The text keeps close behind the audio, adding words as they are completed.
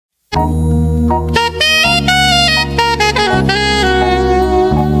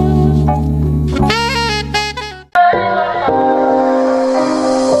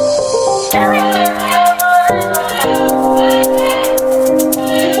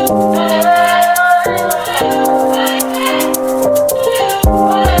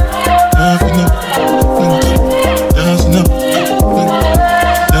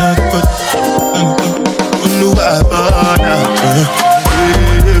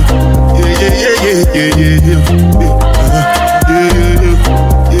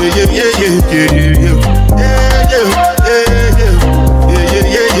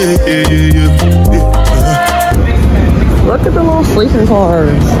Look at the little sleeping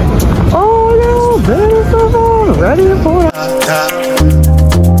cars. Oh, no, beautiful, ready for it.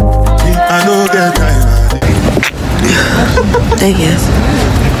 Thank you.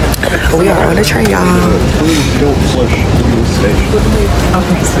 We are on the train, y'all.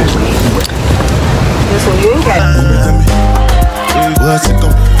 Okay, so this one you got. What's it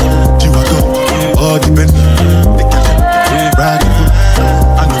going? You are going all depend. They catch it, ride it,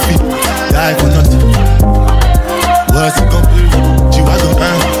 on your feet, die for nothing. What's it going? You are going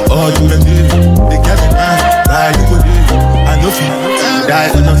all depend. They catch it, ride it, on your feet, die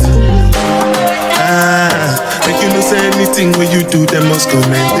for nothing. Make you know say anything when you do, them must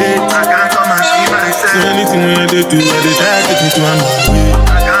commend it. I can't come and see myself. So anything when they do, I they try to take me to another way. I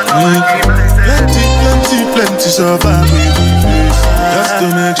can't come and see myself. Plenty survive with this, just to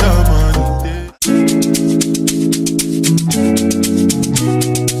make your money.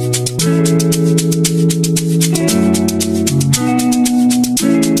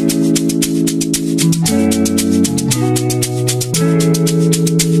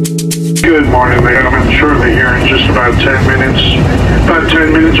 Good morning, ladies and gentlemen. Shortly here in just about 10 minutes. About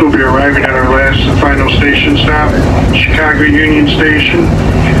 10 minutes, we'll be arriving at our last and final station stop, Chicago Union Station.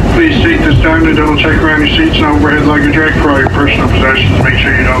 Please take this time to double check around your seats and overhead luggage rack for all your personal possessions. Make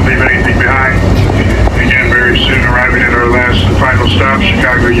sure you don't leave anything behind. Again, very soon arriving at our last and final stop,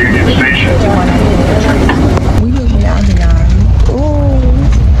 Chicago Union Station. We just be out here.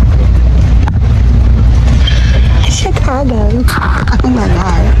 Chicago. Oh my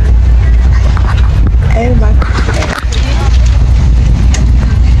God. Everybody.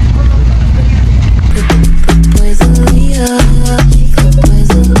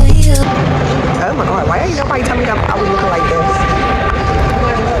 Oh my God, why ain't nobody tell me that I was looking like this?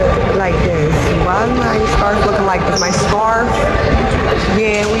 Like this. Why my scarf looking like this? My scarf?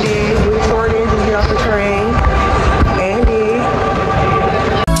 Yeah, we did. We sorted to get off the train. And did.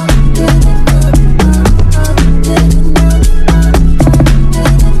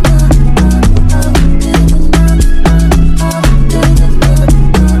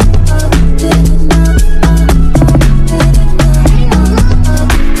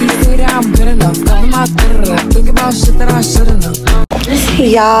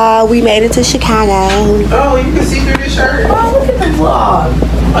 Y'all, we made it to Chicago. Oh, you can see through this shirt. Oh, look at the vlog.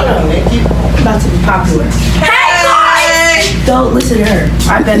 Hold on, Nick. About to be popular. Hey, guys! Don't listen to her.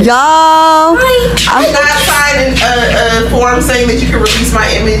 I bet. Y'all, I'm not signing a form saying that you can release my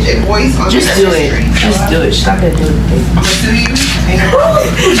image and voice on Just do it. Just do it. Stop it. I'm gonna sue you.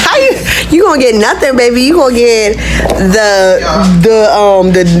 how you gonna get nothing, baby? You gonna get the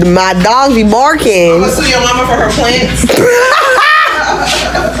my dogs be barking. I'm gonna sue your mama for her plants.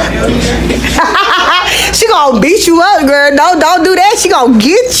 She gonna beat you up, girl. Don't do that. She gonna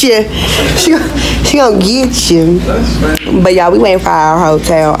get you. She gonna get you. But y'all, we waiting for our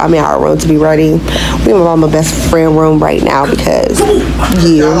hotel. I mean, our room to be ready. We in my best friend room right now because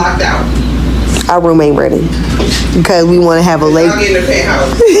Y'all locked out. our room ain't ready because we want to have a late. Y'all get in the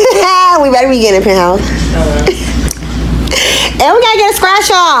penthouse. We better be getting a penthouse. And we gotta get scratch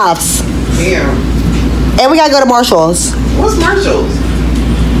offs. Damn. And we gotta go to Marshall's. What's Marshall's?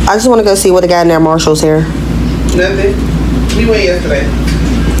 I just want to go see what they got in their Marshall's here. Nothing. We went yesterday.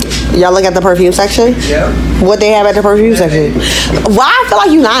 Y'all look at the perfume section? Yeah. What they have at the perfume section? Why I feel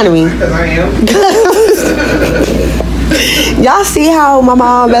like you lying to me? Because I am. Y'all see how my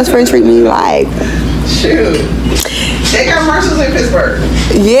mom and best friend treat me? Like, Shoot. They got Marshalls in Pittsburgh.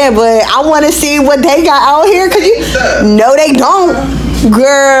 yeah, but I want to see what they got out here. Cause you, no, they don't.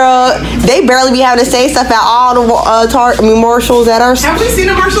 Girl, they barely be having the same stuff at all the Marshalls at ours. Have we seen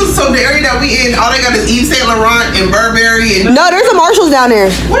the Marshalls? So the area that we in, all they got is Yves Saint Laurent and Burberry and. No, there's a Marshalls down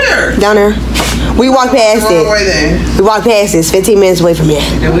there. Where? Down there. We walked past The it. wrong way then. We walked past it. It's 15 minutes away from it.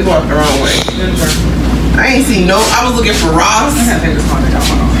 Yeah, we walked the wrong way. I ain't seen no. I was looking for Ross.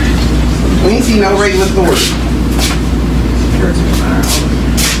 We ain't seen no regular stores.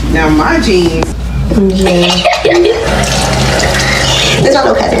 Now my jeans. Yeah. It's not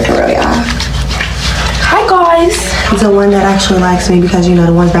okay for real, y'all. Hi, guys. The one that actually likes me because, you know,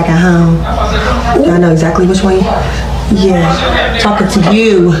 the ones back at home. I know exactly which one. Yeah. Talking to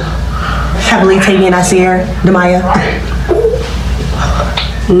you. Heavily taking and I see her. Demaya.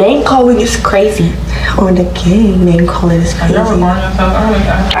 Name calling is crazy. On the game, name calling is crazy.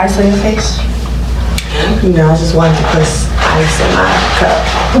 Ice on your face? You know, I just wanted to put ice in my cup.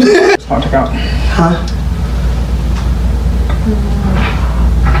 Want to go? Huh?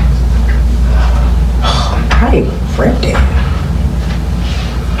 I ripped it.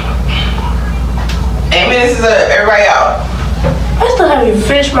 8 minutes is everybody out. I still haven't even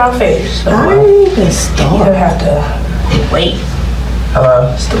finished my face. So I didn't even you start. don't have to wait.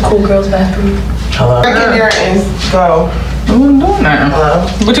 Hello. It's the cool girls' bathroom. Hello. Get in there and go. I'm doing that. Hello.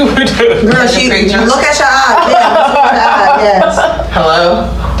 What you want to do? Girl, she look at your eyes. Yeah, yes. Hello.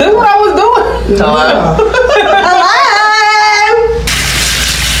 This is what I was doing. Hello.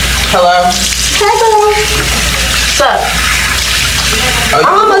 Hello. Hello. Hey, girl. What's up? Oh,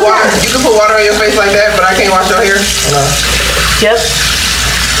 you can put water on your face like that, but I can't wash your hair. Hello. Yep.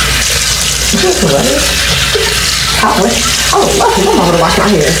 I would love for my mama to wash my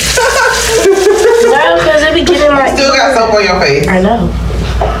hair. No, because it be getting like. Still got soap on your face. I know.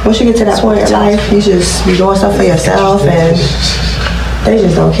 Once you get to that point in life, you just be doing stuff for yourself, and they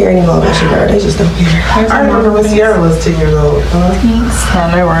just don't care anymore about you, girl. They just don't care. I remember when Sierra was 10 years old. No,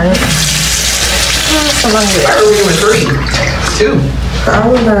 they weren't. I remember when you were 3, 2. I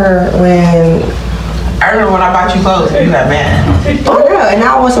remember when I bought you clothes. You got mad. oh girl, and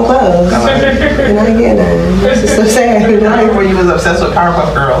now I want some clothes, and I ain't getting none. This is so sad. I remember when you was obsessed with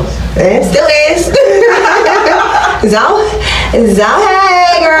Powerpuff Girls. It still is. Hey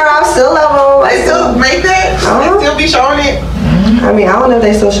girl, I still love them. They still make that? They still be showing it? I mean, I don't know if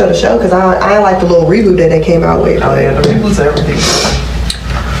they still show the show because I like the little reboot that they came out with. Oh yeah, the reboots are everything.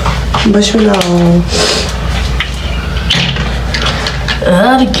 But you know,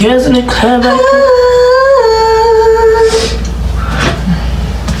 The kids in the club.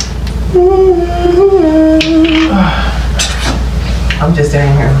 I'm just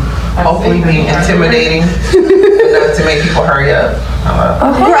sitting here. Hopefully being intimidating enough to make people hurry up.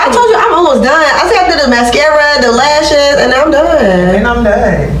 girl, I told you I'm almost done. I just got to do the mascara, the lashes, and I'm done. And I'm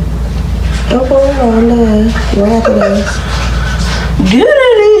done. Oh, I'm done. Right after this.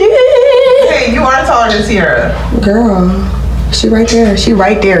 Hey, you are taller than Sierra. Girl, she right there. She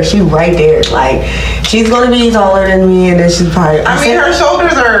right there. She right there. Like, she's gonna be taller than me, and then she's probably. I mean, her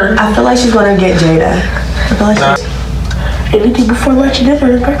shoulders are. I feel like she's gonna get Jada. I feel like she's. Anything before lunch,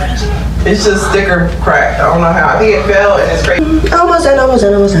 dinner, and breakfast. It's just sticker crack. I don't know how. I think it fell and it's crazy. Almost done.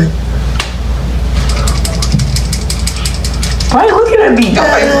 Why are you looking at me? Don't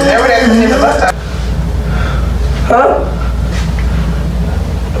like remember that in the bus stop. Huh?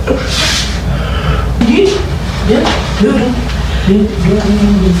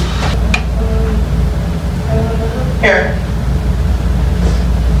 Here.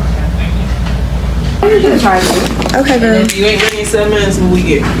 Okay, girl. If you ain't bringing 7 minutes, what we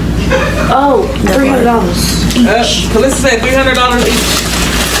get? Oh, $300 Calista said $300 each.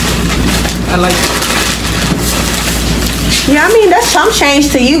 I like it. Yeah, I mean, that's chump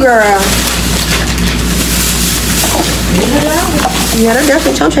change to you, girl. Yeah, that's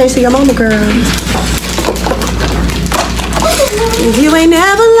definitely chump change to your mama, girl. You ain't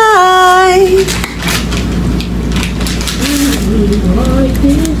never lied.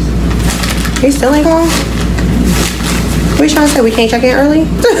 He still ain't gone? What you trying to say? We can't check in early?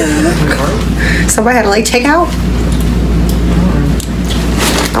 Somebody had to like check out?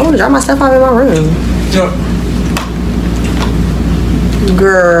 I want to drop my stuff off in my room.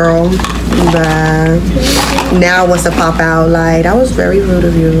 Girl, bye. Now wants to pop out. Like, that was very rude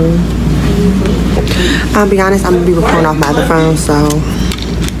of you. I'll be honest, I'm gonna be recording off my other phone, so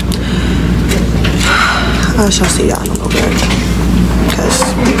I shall see y'all in a little bit. Because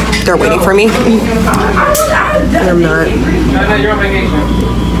they're waiting for me. I'm not. No, you're on vacation.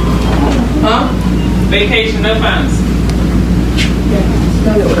 Huh? Vacation, no funds.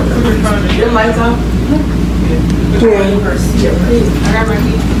 Your lights on?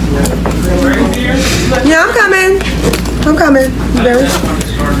 Yeah, I'm coming.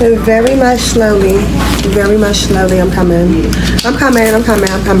 Very much slowly. I'm coming.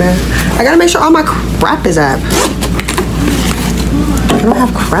 I gotta make sure all my crap is up. I don't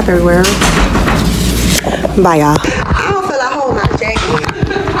have crap everywhere. Bye, y'all. I don't feel like holding my jacket.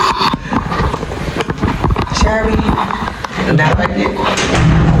 Sherry. Not like it.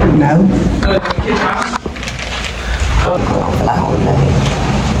 No. I don't feel like holding that.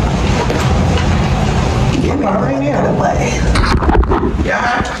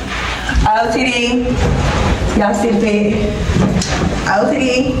 Yeah. OTD. Y'all see the fit.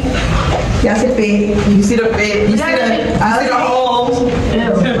 OTD. Y'all see the fit. You see the fit. You see the holes.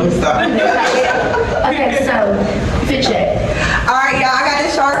 Stop. Okay, so fit check. Alright, y'all, I got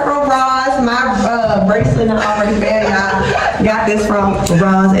this shirt from Ross. My bracelet is already bad, y'all. Got this from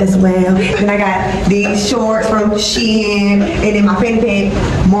Ross as well. Then I got these shorts from Shein. And then my penny pack,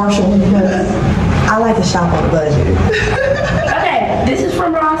 Marshall, because I like to shop on a budget. Okay, this is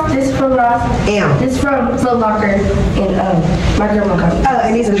from Ross, this is from Ross. Ross. Damn. This is from Foot Locker and my grandma got me. Oh,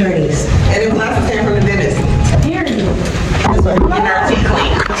 and these are journeys. And them glasses came from the dentist. Here. Getting our teeth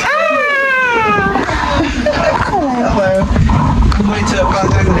clean. Hello. I'm going to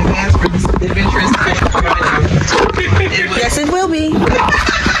apologize in advance for this adventurous time. Yes, it will be.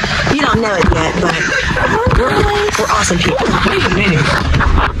 You don't know it yet, but we're awesome people. Wait a minute.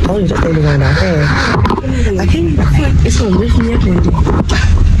 Oh, you just maybe going down there. I can't even feel like it's gonna lift me up one day.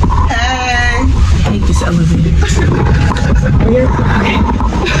 Hey. I hate this elevator.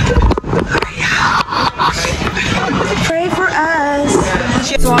 Pray for us.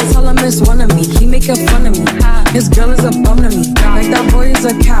 So I tell him it's one of me. He making fun of me. His girl is a bum to me. Like that boy is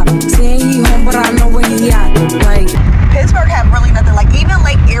a cop. Saying he home, but I know where he at. Like Pittsburgh have really nothing. Like even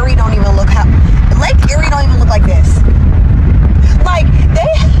Lake Erie don't even look Lake Erie don't even look like this. Like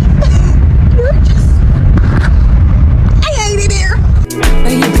you're just. I hate it here.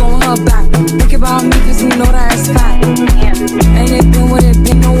 and he blowing her back. Think about me cause you know that it's fat. Ain't it been what it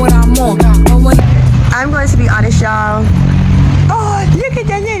been, know what I'm on. I'm going to be honest, y'all. Oh, look at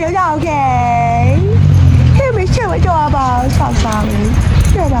that little doggy. Hear me so adorable. So sorry.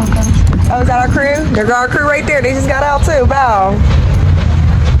 You're welcome. Oh, is that our crew? There's our crew right there. They just got out too. Bow.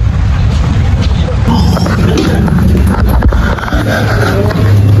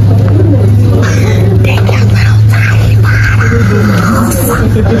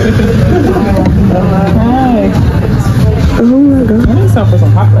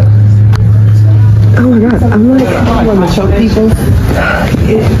 Oh my god, I'm like, I want to choke people.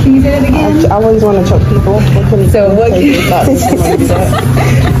 Can you say it again? I always want to choke people. So what?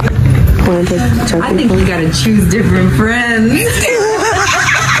 I think we gotta choose different friends.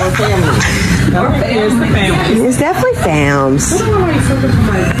 Or family. It's the family. It's definitely fams.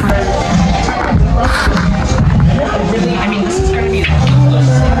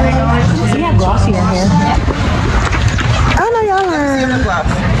 We have glossy hair. I know y'all are.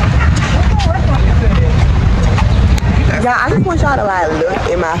 Yeah, I just want y'all to like look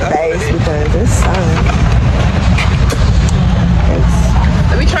in my face because it's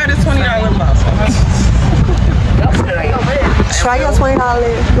Let me try this $20 gloss. try your $20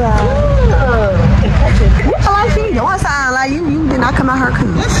 lip gloss. I like you. Don't sound like you did not come out her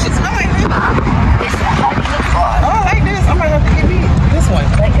cool. It smell like this. Oh, I like this. I might have to give me this one.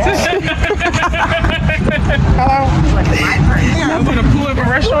 Hello? Yeah, I'm gonna pull up a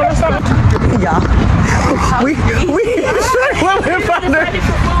restaurant or something. Yeah. We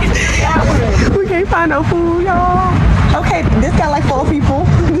can't find no food, y'all. Okay, this got like 4 people.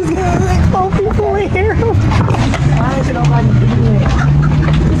 This got like 4 people in here. Why is nobody doing it?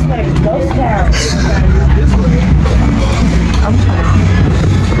 It's like ghost town. I'm trying.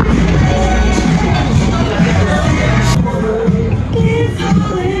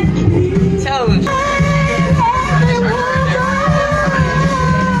 Tell them.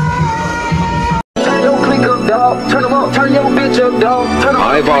 Turn them up, turn your bitch up, dog. Turn them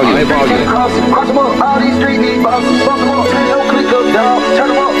up, high volume. Cross them up, all these street need bosses. Fuck them up, turn your click up, dog. Turn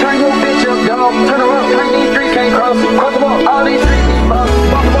them up, turn your bitch up, dog. Turn them up, turn these streets can't cross them up, all these street need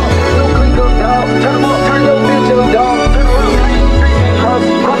bosses. Fuck them up, turn your click up, dog. Turn them up, turn your bitch up, dog. Turn them up, turn these streets can't cross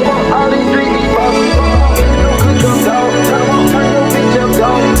them up, all these street need bosses. Fuck them up, turn your click up, dog. Turn them up, turn your bitch up, dog. Turn them up, turn your click up,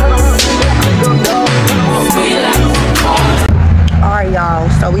 dog. Alright, y'all.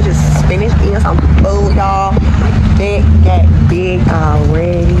 So we just finished eating some food, y'all. Big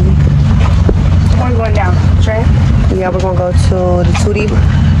already. One going down. Trey? Yeah, we're gonna go to the Tootie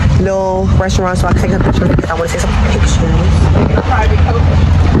little restaurant so I can take a picture because I want to take some pictures.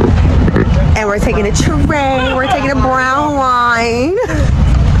 And we're taking a tray. We're taking a brown wine.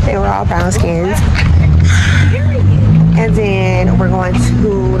 And we're all brown skins. And then we're going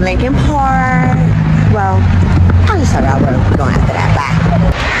to Lincoln Park. Well, I'll just tell y'all where we're going after that. Bye.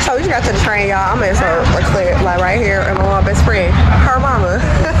 So we just got to the train, y'all. I'm in we're clear, like right here, and my best friend, her mama,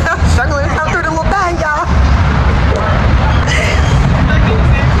 struggling to come through the little thing, y'all.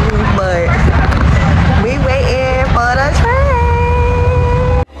 But we waiting for the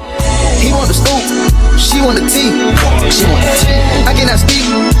train. He want the scoop, she want the tea. She want the tea. I cannot speak.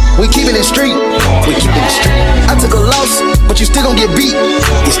 We keeping it street. We keeping it street. I took a loss, but you still gon' get beat.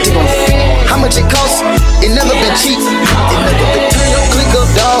 You still gon' get beat. How much it costs? It never been cheap. It never been. Turn your click up,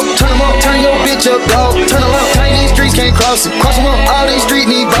 dog. Turn them up, turn your bitch up, dog. Turn them up, turn these streets can't cross it. Cross them up, all these street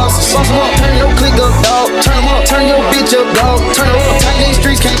need bosses. Cross them up, turn your click up, dog. Turn them up, turn your bitch up, dog. Turn them up, turn these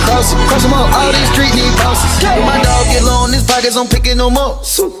streets can't cross it. Cross them up, all these street need bosses. When my dog get low in his pockets, I'm picking them up.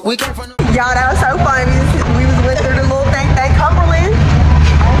 We came from. Y'all, that was so fun. We was went through the little thing, Cumberland.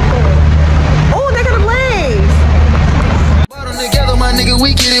 Oh, they got the legs. Bottom together, my nigga,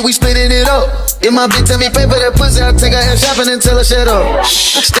 we get it, we splitting it up. If my bitch tell me pay for that pussy, I'll take her ass shopping and tell her shut up.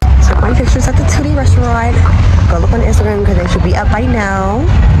 Took my pictures at the Tootie restaurant. Go look on Instagram because they should be up by now.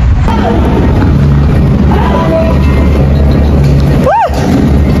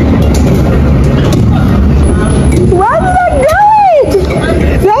 Where did I go?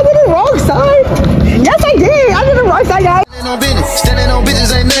 Did I do the wrong side? Yes, I did. I did the wrong side, guys. Standing on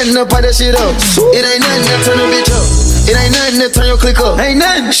bitches ain't nothing to pipe that shit up. It ain't nothing to turn a bitch up. It ain't nothing to turn your click up. Ain't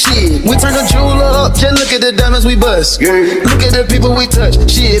nothing. Shit, we turn the jeweler up. Just look at the diamonds we bust. Look at the people we touch.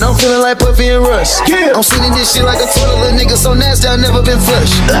 Shit, I'm feeling like Puffy and Russ. I'm feeling this shit like a toilet. Little nigga so nasty, I never been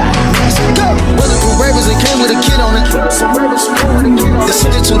flushed. Bulletproof rappers and came with a kid on it. The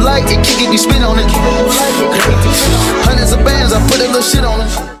shit too light, it can't get you spin on it. Hundreds of bands, I put a little shit on it.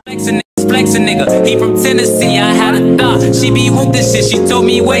 Flexin' nigga, he from Tennessee, I had a thought. She be with this shit, she told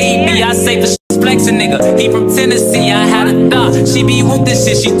me where he be. I say for flexin' nigga, he from Tennessee, I had a thought. She be with this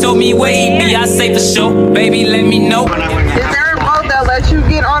shit, she told me where he be. I say for sure, baby, let me know. Is there a boat that lets you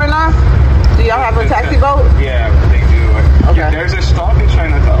get on and off? Do y'all have a taxi boat? Yeah, they do. Okay. There's a stop in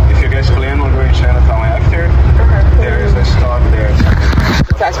Chinatown. If you guys plan on going to Chinatown after, there is a stop there.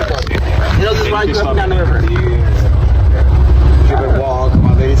 Taxi boat. It'll just ride you up and down the river.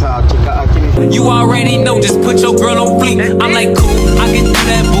 You already know, just put your girl on fleek. I'm like, cool, I can do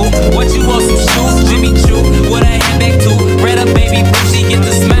that, boo. What you want, some shoes? Jimmy Choo, with a handbag too. Red up, baby, boo, she get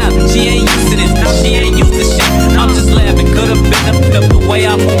the smile. She ain't used to this, she ain't used to shit. I'm just laughing, could've been a pimp, the way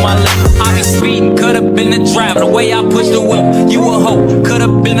I move my lips. I be speeding, could've been the driver, the way I push the whip. You a hoe,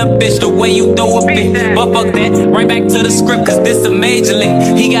 could've been a bitch, the way you throw a bitch. But fuck that, right back to the script, cause this a major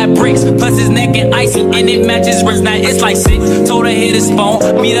league. He got bricks, plus his neck and icy, and it matches wrist. Now it's like 6, told her hit his phone,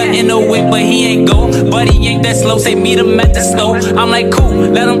 meet her in the whip, but he ain't go. But he ain't that slow, say meet him at the store. I'm like, cool,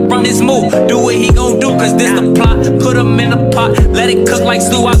 let him run his move. Do what he gon' do, cause this the plot. Put him in the pot, let it cook like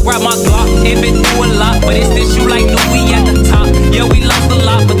stew. I grab my Glock, if it do a lot. But it's this you like, no, we at the top. Yeah, we lost a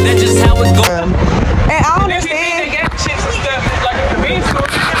lot, but that's just how it goes. And I don't understand.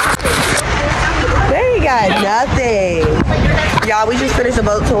 They ain't got nothing. Y'all, we just finished a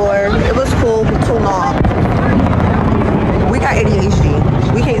boat tour. It was cool, too long. We got ADHD.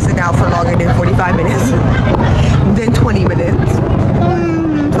 We can't sit down for longer than 45 minutes. Then 20 minutes.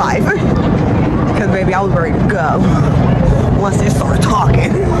 5. Because baby, I was ready to go once they started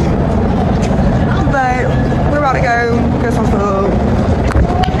talking. But we're about to go get some food.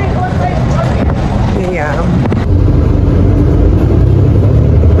 Yeah.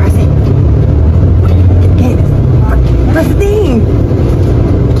 Press it. Press the thing.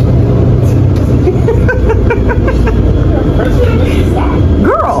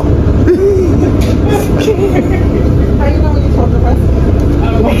 Girl. How you know when you're supposed to press it?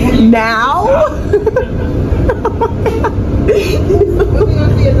 Now?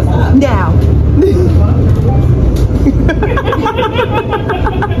 Now.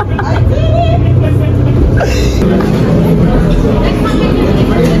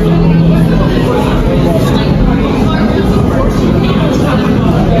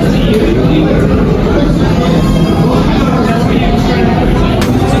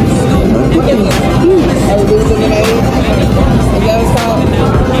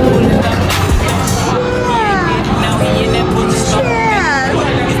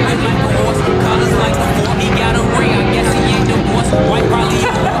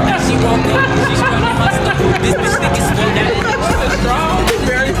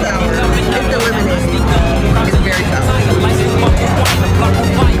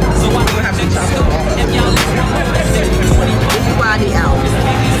 I did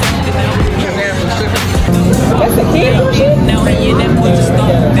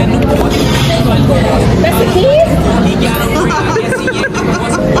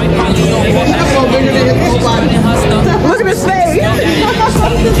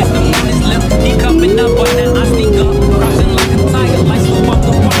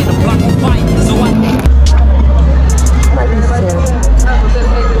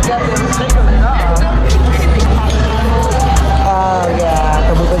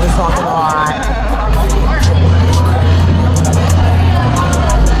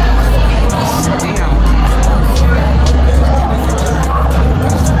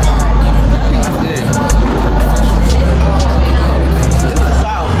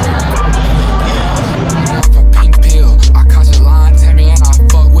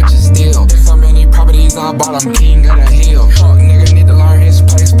I'm king of the hill. Fuck nigga need to learn his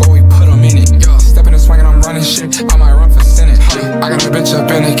place before we put him in it. Yo, stepping and swinging, I'm running shit. I might run for Senate. I got a bitch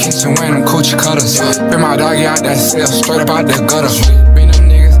up in the kitchen wearing them coochie cutters. Been my doggy out that cell, straight up out the gutter. Been them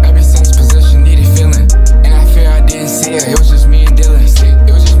niggas ever since possession needed feeling. And I fear I didn't see it, it was just me and Dylan.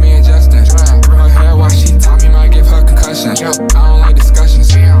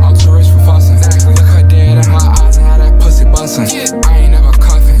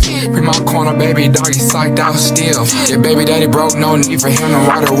 like that was steel. Your baby daddy broke, no need for him to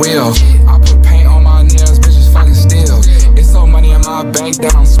ride a wheel. I put paint on my nails, bitches fucking still. It's so money in my bank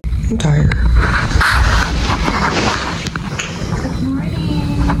down. I'm tired.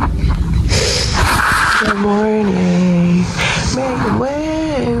 Good morning. Make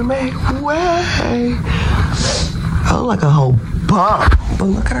way, make way. I look like a whole bump, but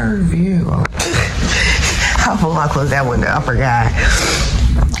look at her view. How will I close that window? I forgot.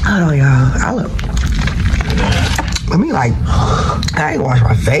 Hold on, y'all. I look. I mean, like, I ain't wash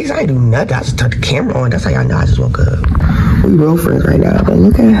my face. I ain't do nothing. I just turned the camera on. That's how y'all know I just woke up. We real friends right now. But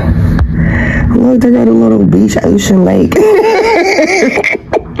look at. Look, they got a little beach, ocean, lake.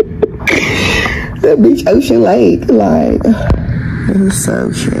 The beach, ocean, lake. Like, it's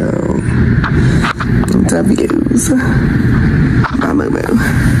so chill. W's. My moo-moo.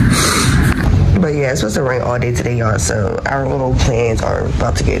 But yeah, it's supposed to rain all day today, y'all. So our little plans are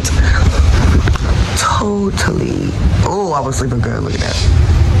about to get totally. Oh, I was sleeping good. Look at that.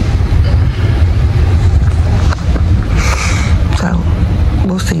 So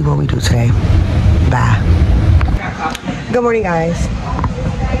we'll see what we do today. Bye. Good morning, guys.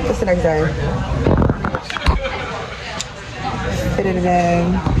 What's the next day? Today.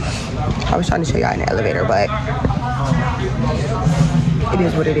 I was trying to show y'all in the elevator, but it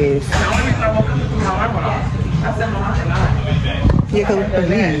is what it is. Yeah, cool.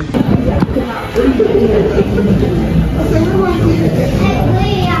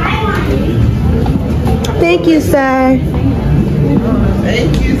 Thank you, sir.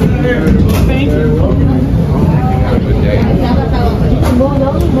 Thank you, sir. Thank you.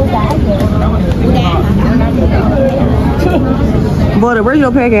 Boy, the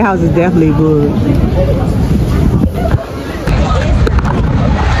original pancake house is definitely good.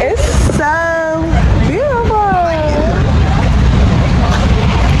 It's so beautiful.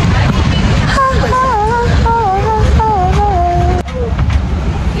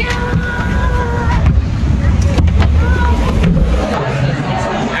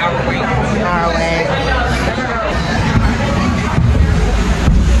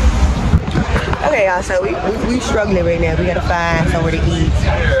 Okay, y'all, so we struggling right now. We gotta find somewhere to eat.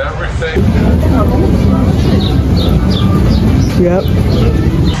 Yep.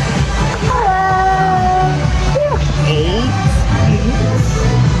 Eight.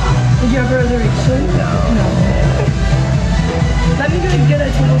 Did you ever order a chicken? No. Let me go get a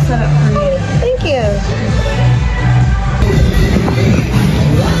table set up for you. Thank you.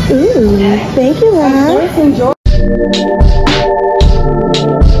 Ooh, thank you, Rob. Enjoy.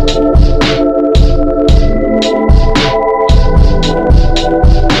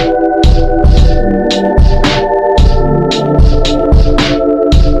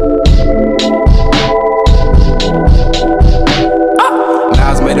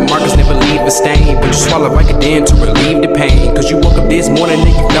 To relieve the pain, cause you woke up this morning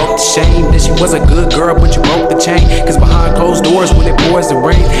and you felt the shame that you was a good girl but you broke the chain. Cause behind closed doors when it pours the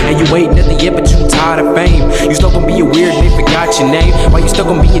rain and you ain't nothing yet but you tired of fame. You stuck on being weird and they forgot your name. Why you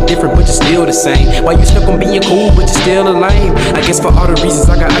stuck on being different but you're still the same? Why you stuck on being cool but you're still a lame? I guess for all the reasons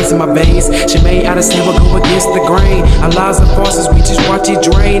I got ice in my veins. She made out of sand but go against the grain. Our lives are farces, we just watch it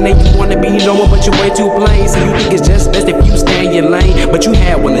drain. And you wanna be normal but you're way too plain. So you think it's just best if you stay in your lane. But you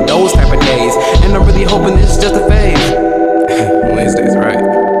had one of those type of days, and I'm really hoping this is just a phase. Wednesdays, right?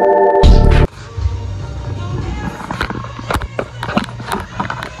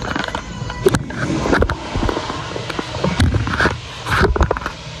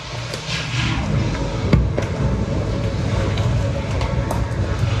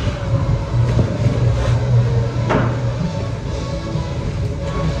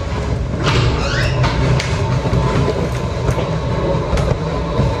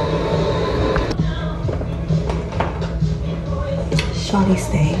 Shawty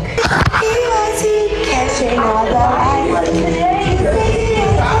steak. Catching all the lights today.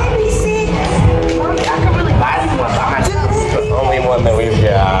 I can really buy this one by myself. It's the only one that we've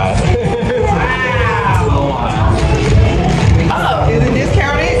got. Wow. Oh, is it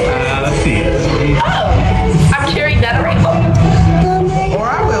discounted? Let's see. Oh, I'm carrying that already. Or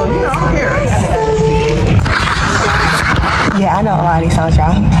I will, you know, I don't care. Yeah, I know a lot of these songs,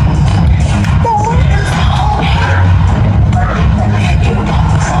 y'all.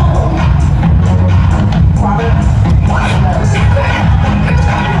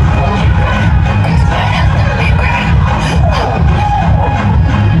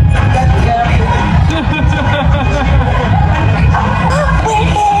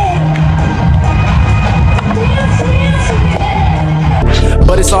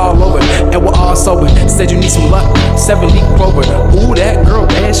 But it's all over, and we're all sober. Said you need some luck, 7-leaf clover. Ooh, that girl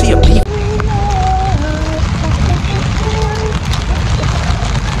bad, she a beef.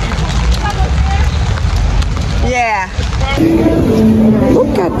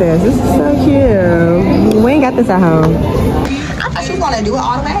 Look at this. This is so cute. We ain't got this at home. I thought she was gonna do it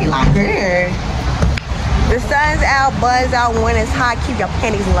all the way. Like, girl. The sun's out, buzz out when it's hot. Keep your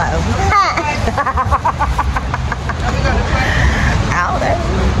panties low. Out there.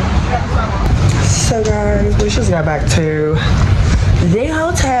 So guys, we just got back to the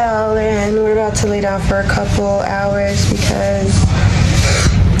hotel and we're about to lay down for a couple hours because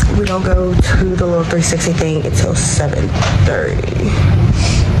we don't go to the little 360 thing until 7:30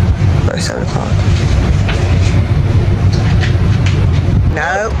 or 7 o'clock.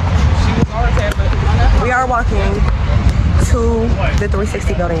 Nope. We are walking to the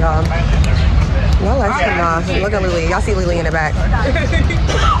 360 building, y'all. Y'all lights coming off. Look at Lily. Y'all see Lily in the back. I'm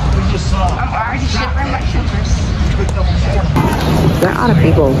already shipping my shippers. There are a lot of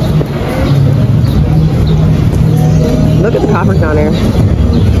people. Look at the coppers down there.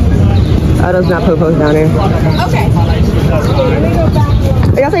 Oh, those not popos down there. Okay.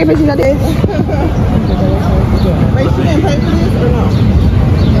 Are y'all taking pictures out there? Wait, she didn't pay for this or no?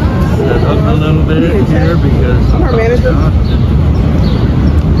 A little bit here because I'm her manager.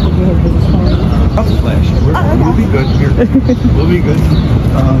 We'll be good here. We'll be good.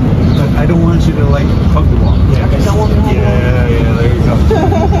 But I don't want you to like hug the wall. Yeah, there you go.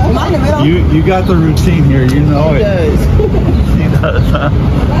 Am I in the middle? You got the routine here. You know it. She does.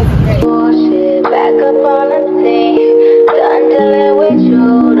 Bullshit, back up on the scene. Done dealing with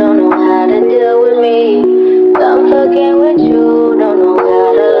you, don't know how to deal with me. Done fucking with you, don't know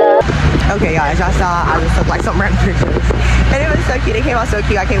how to love. Okay, guys, y'all saw I just took like some random pictures. And it was so cute. It came out so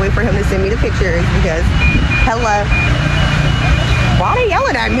cute. I can't wait for him to send me the pictures because, hello. Why are they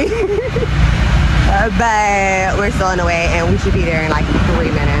yelling at me? But we're still on the way and we should be there in like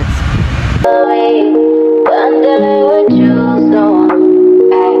 3 minutes. Done dealing with you, so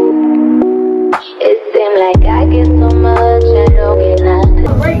it seems like I get so much, I don't get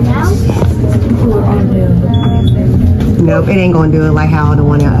nothing. Right now? Nope, it ain't gonna do it like how the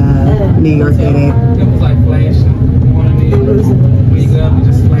one in New York did it. It was like flashing. When you go up, you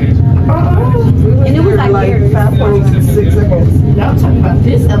just flash. And it was like 5.6 seconds. Now I'm talking about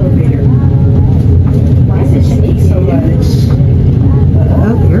this elevator. Why is it shaking so much?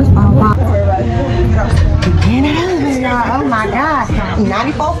 Oh, here's Papa. Oh my God.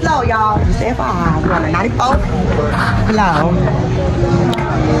 94th floor, y'all. Just FYI. We're on the 94th floor.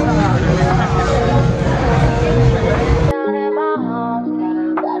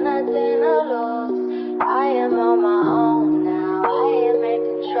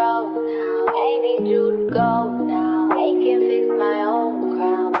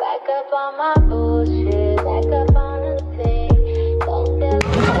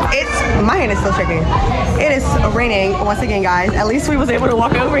 My hand is still shaking. It is raining once again, guys. At least we was able to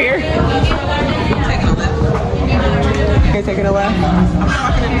walk over here. Taking a left. You're taking a left?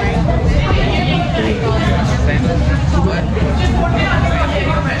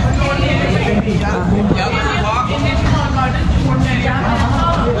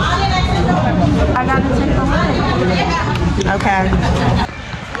 I got to take a left. Okay.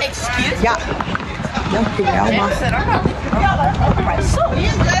 Excuse me? Yeah.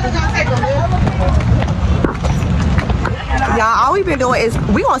 Y'all, all we've been doing is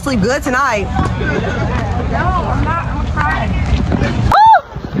we gonna sleep good tonight. No, I'm not. I'm crying. Oh!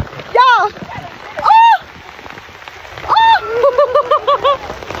 Y'all! Oh! Oh!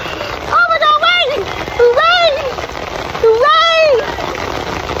 Oh my God, wait! Wait! Wait!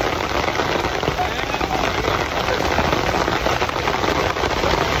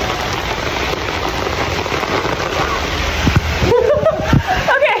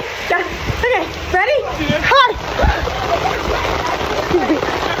 Okay, ready? Hi!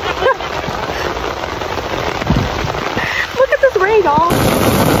 Look at this rain, y'all.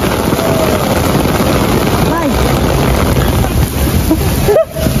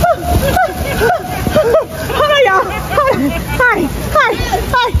 Hold on, y'all.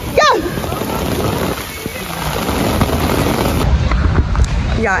 Hi, go!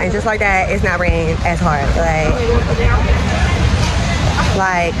 Yeah, and just like that, it's not raining as hard.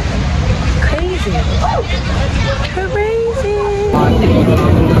 Like crazy.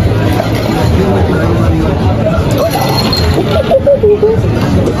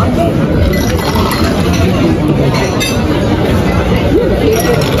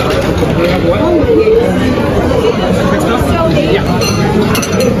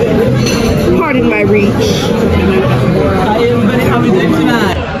 Pardon my reach. Hi everybody, how we doing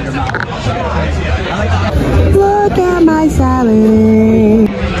tonight? Look at my salad.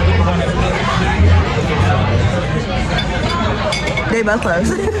 They both close.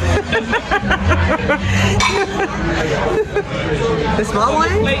 The small one?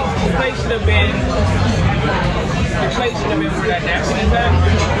 The plate should have been. The plate should have been where that napkin is at.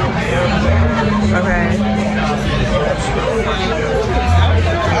 Okay.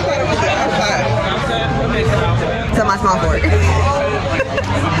 So my small fork.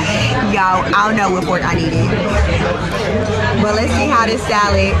 Y'all, I don't know what fork I needed. But let's see how this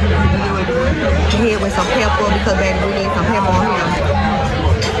salad hit with some pepper, because baby, we need some pepper on here.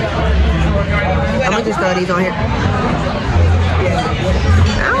 I'm gonna just throw these on here.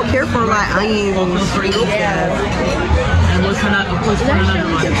 I don't care for like onions and sweet. And what's another one?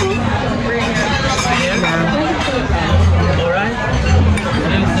 Alright?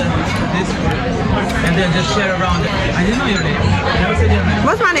 And then just share around it. I didn't know your name. I never said your name.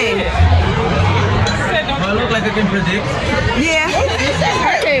 What's my name? Do I look like I can predict? Yeah.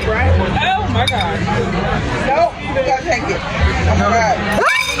 Okay, Brian. Oh my God. Nope, you gotta take it. Oh my God.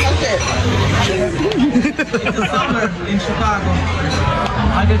 That's it. It's the summer in Chicago.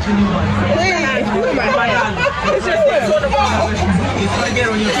 I'll get you a new one. Please. Oh my God. It's right there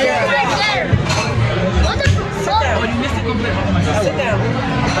on your chair. Oh, you missed it completely. Oh my God. Sit down.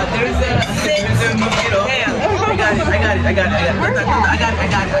 There is a mosquito. I got it.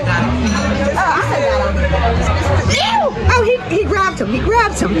 Oh, he grabbed him. What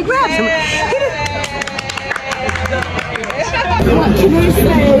can I say?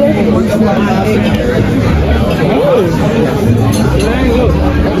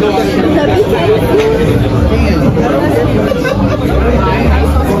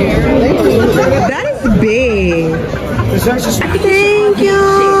 That is big. Thank you.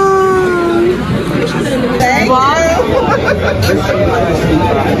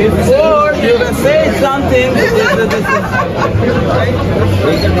 Before you can say something.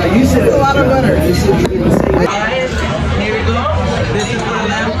 You said a lot of butter. Alright, here we go. This is for the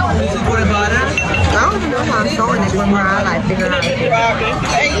lamb. This is for the butter. I don't even know how I'm showing it before I like figure out.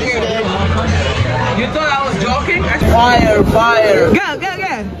 Thank you. You thought I was joking? Fire. Go.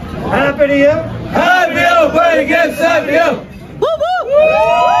 Happy to you. Happy to play against happy you. Woo woo. Woo.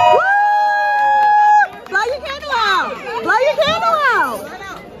 Blow your candle out.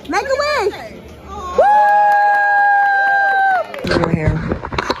 Make a wish. Woo. We're here.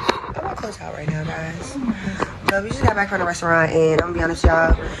 I'm at close out right now, guys. But we just got back from the restaurant, and I'm gonna be honest,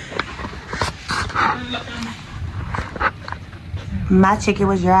 y'all. My chicken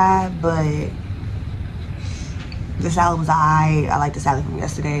was dry, but the salad was alright. I like the salad from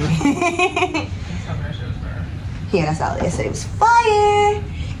yesterday. Yeah, that salad yesterday was fire.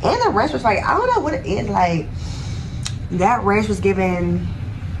 And the rest was fire. I don't know what it is. Like, that rest was given.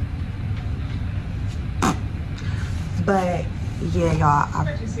 But, yeah, y'all.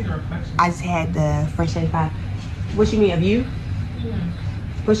 I just had the French 75. What you mean, of you? Yeah.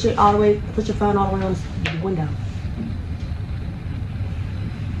 Push it all the way, put your phone all the way on the window.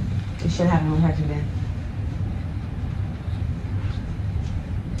 You shouldn't have it on her today.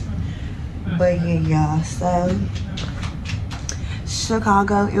 But yeah, y'all, so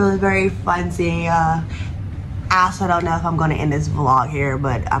Chicago, it was very fun seeing y'all. I also don't know if I'm gonna end this vlog here,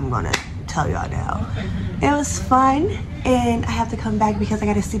 but I'm gonna tell y'all now. It was fun, and I have to come back because I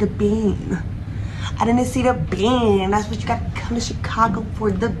gotta see the bean. I didn't see the bean. That's what you gotta come to Chicago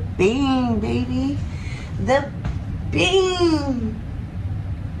for, the bean, baby. The bean.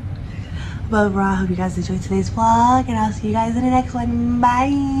 But I hope you guys enjoyed today's vlog, and I'll see you guys in the next one.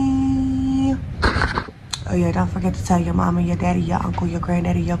 Bye. Oh yeah, don't forget to tell your mama, your daddy, your uncle, your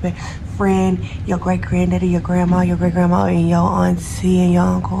granddaddy, your best friend, your great granddaddy, your grandma, your great grandma, and your auntie, and your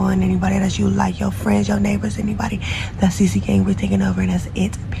uncle, and anybody that you like, your friends, your neighbors, anybody that CC gang we're taking over, and that's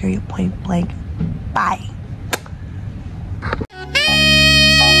it. Period. Point blank. Bye.